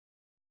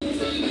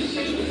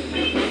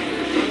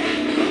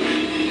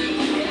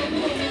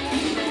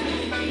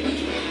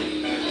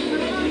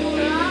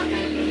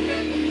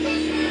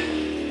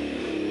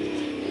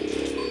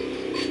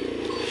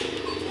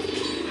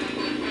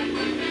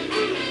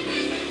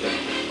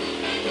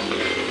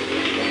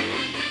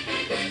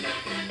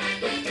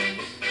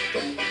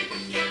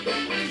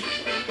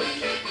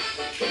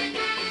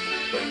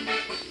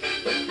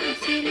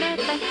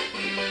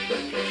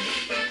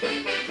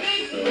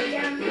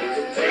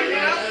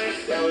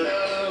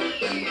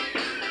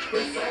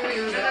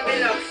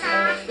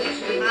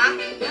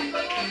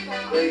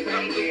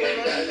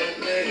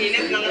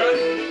Silit lang ron.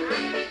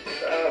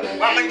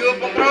 Wag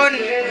mag-upok ron.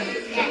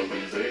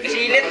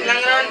 Silit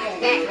lang ron.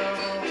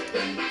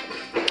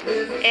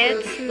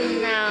 It's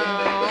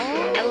now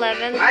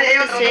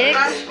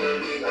 11:56,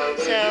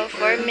 so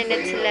 4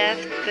 minutes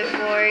left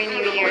before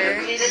New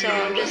Year. So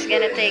I'm just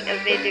gonna take a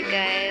video,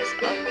 guys,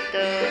 of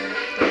the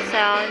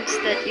sounds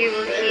that you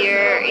will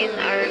hear in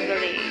our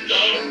village.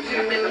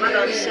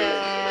 So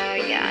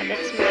yeah,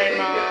 that's my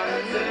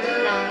mom,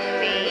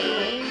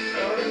 Naomi,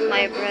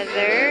 my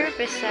brother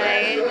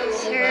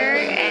besides her,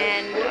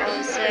 and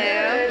also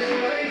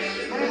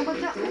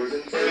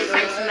this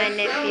is my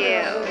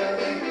nephew.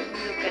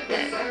 Look at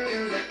that.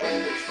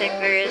 It's like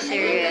very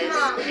serious.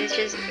 He's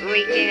just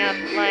waking up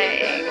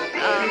like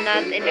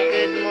not in a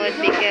good mood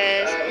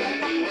because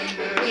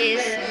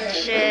he's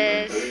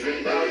just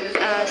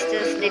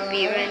still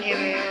sleepy when he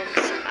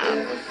wakes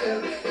up.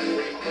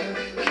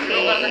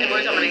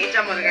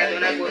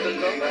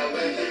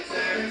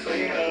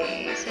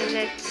 Okay, so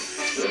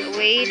let's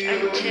wait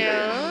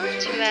until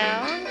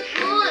 12.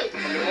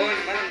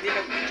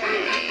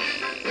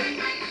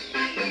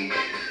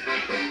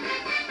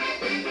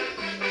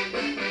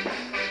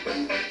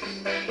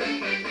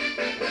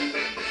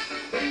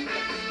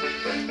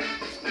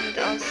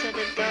 Also,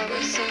 the dog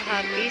is so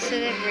happy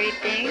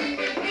celebrating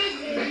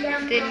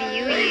the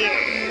New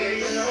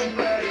Year's.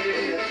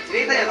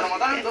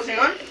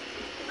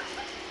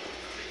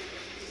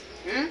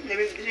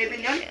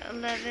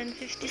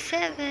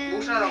 11:57.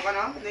 Busa raw ka,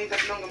 no? May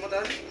tatlong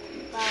gamutan.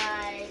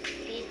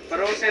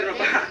 Paroser raw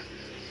pa.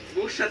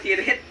 Busa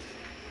tirit.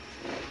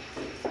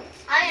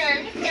 Ay,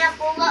 nani,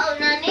 pinapuga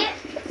o nani?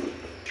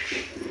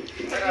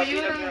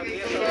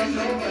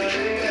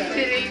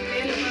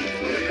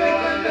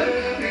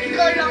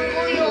 Ikaw lang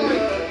po yun.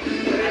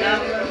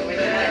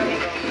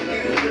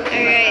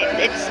 Alright,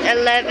 it's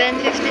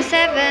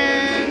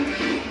 11:57.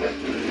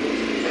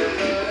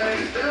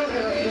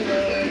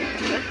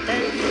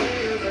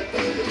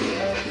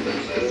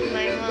 It's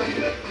my mom.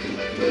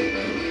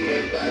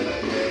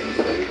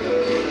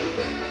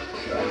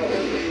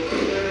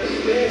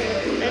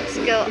 Let's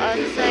go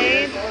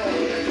outside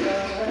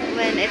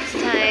when it's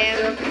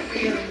time.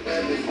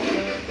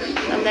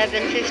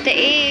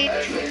 11:58.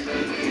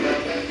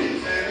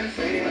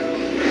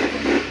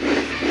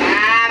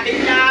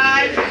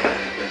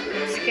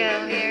 Let's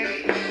go here.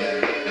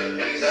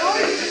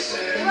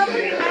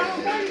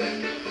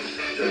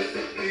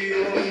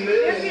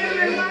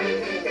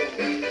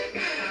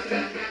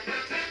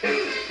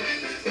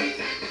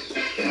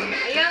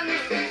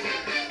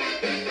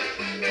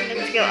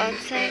 Let's go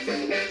outside.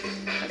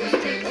 Let's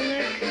take a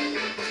look.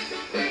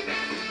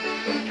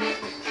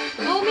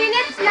 2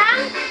 minutes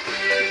lang?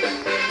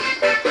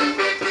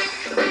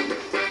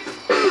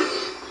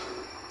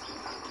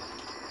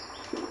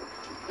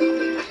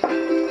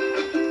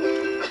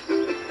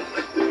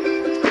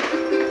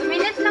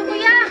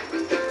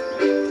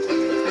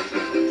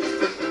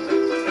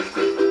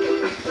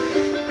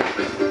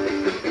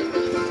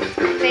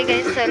 Okay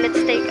guys, so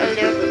let's take a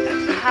look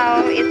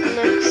how it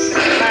looks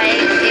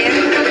like if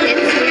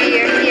it's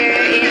clear here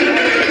in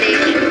our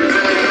village.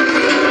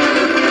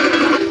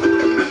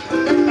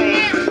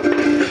 Okay.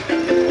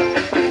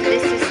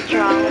 This is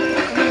drunk.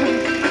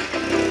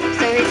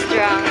 So he's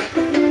drunk.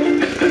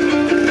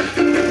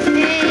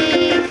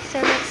 Hey,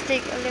 so let's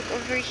take a look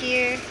over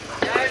here.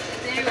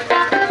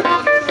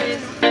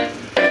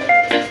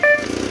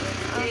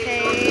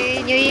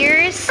 Okay, New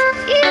Year's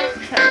Eve.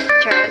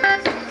 Charot.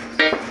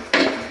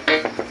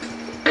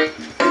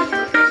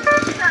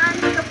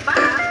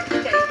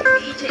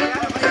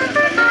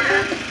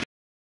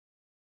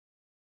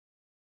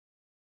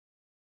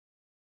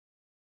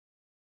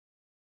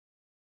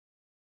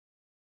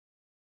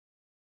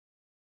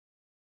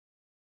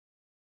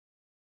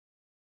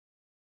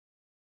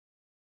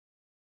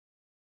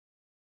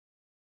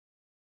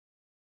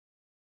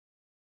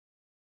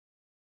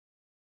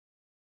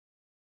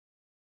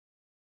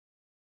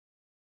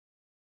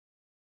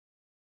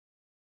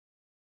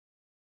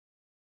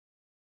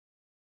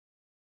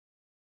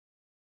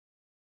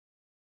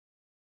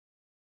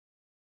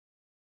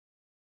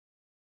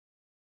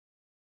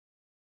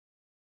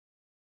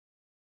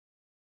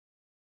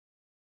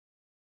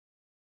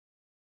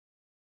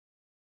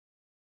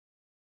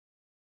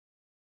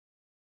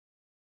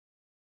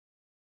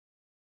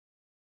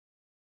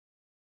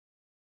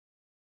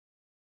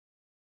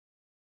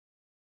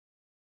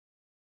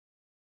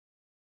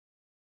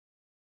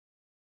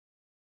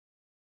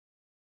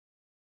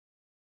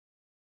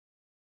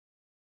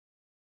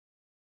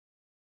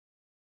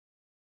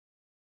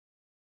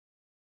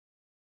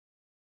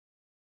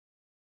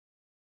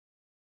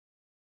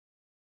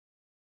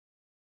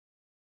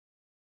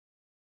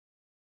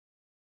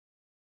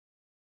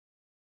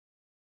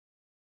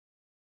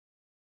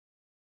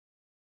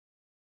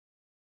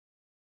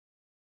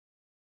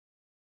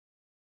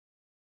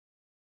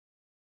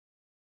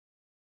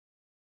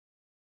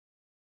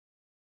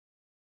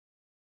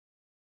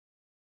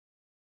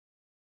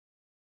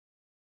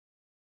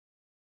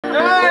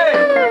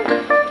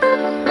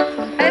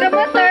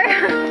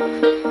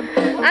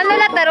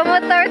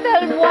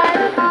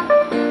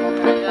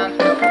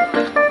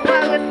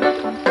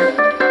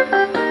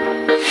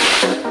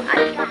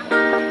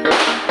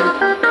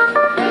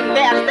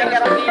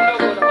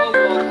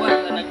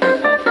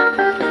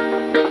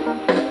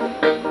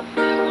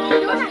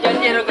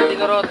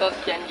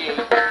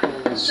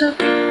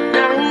 Sakit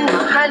ng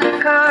mahal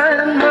ka,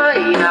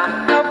 mahirap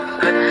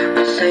at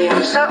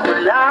masayang sa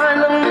ulan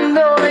ng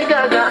mundo ay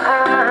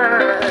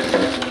gagaan.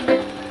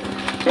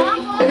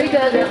 Ay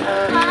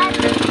gagaan.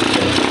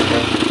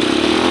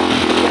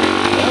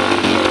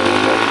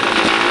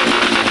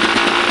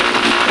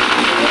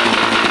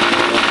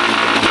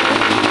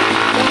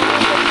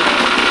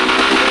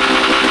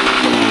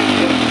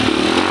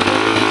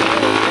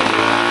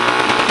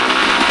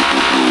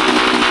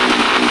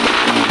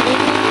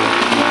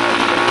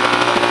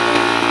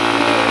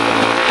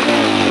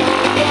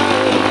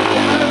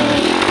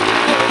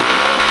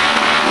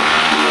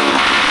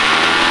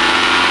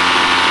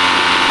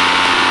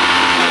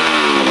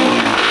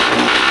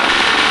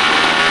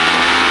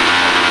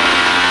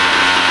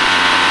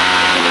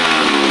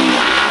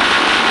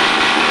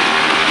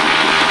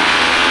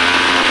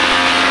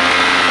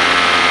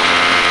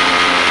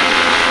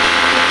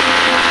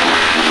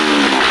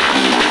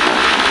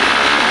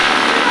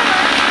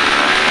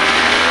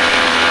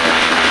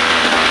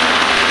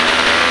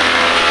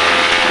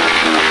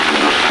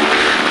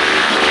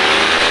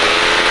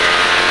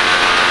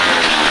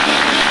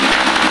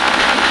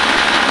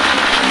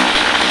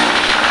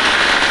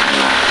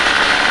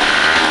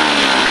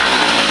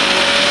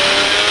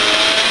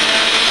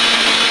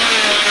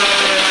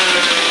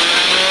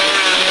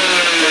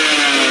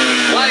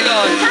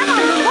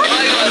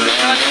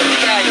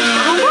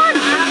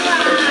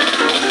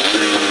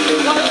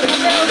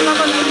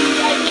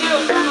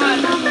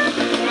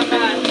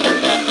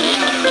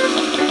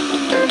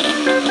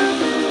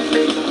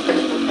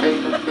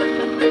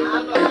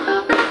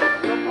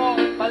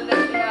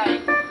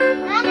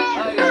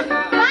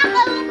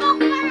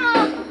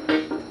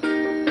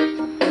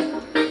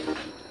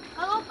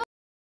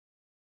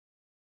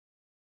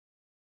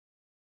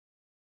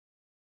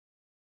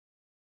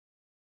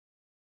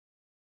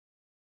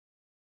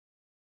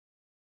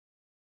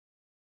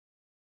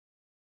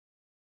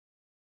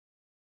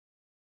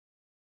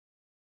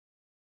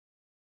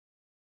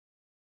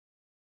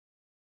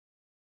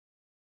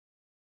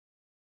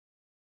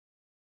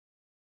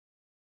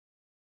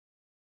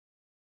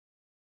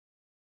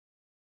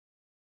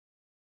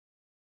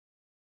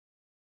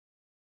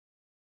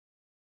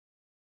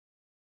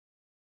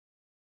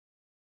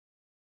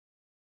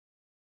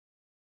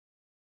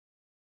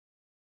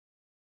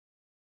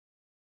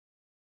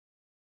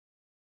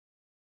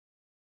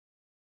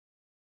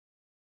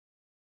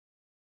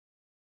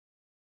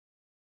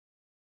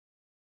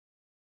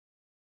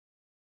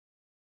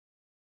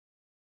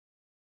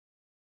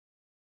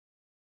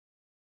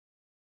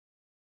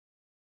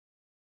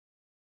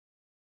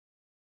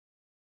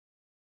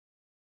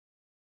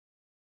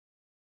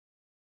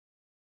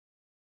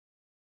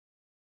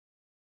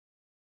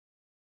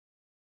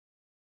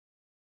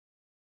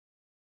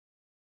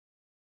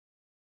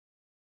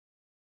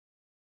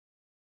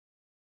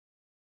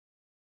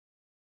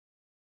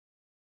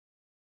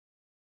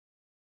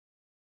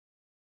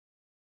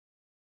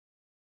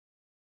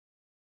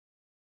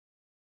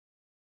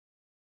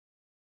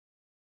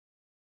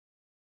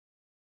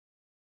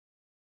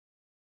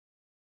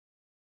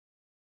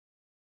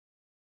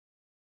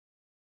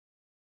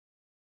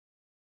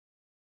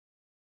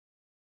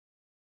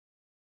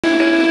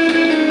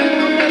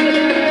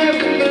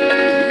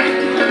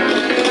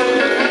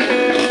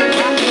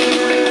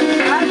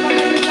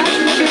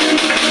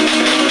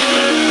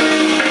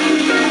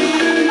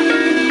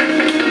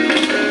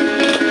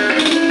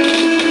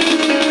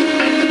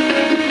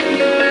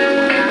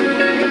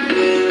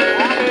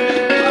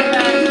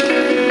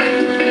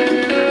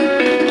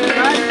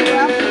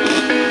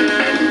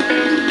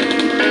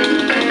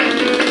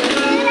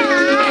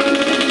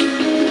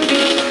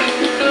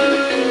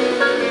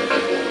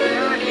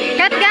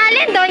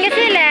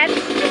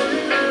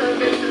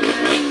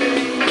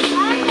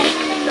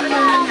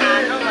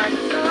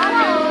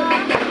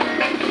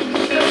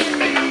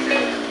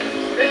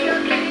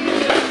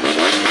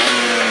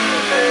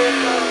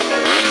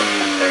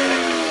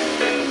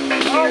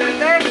 Oh, we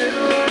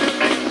there.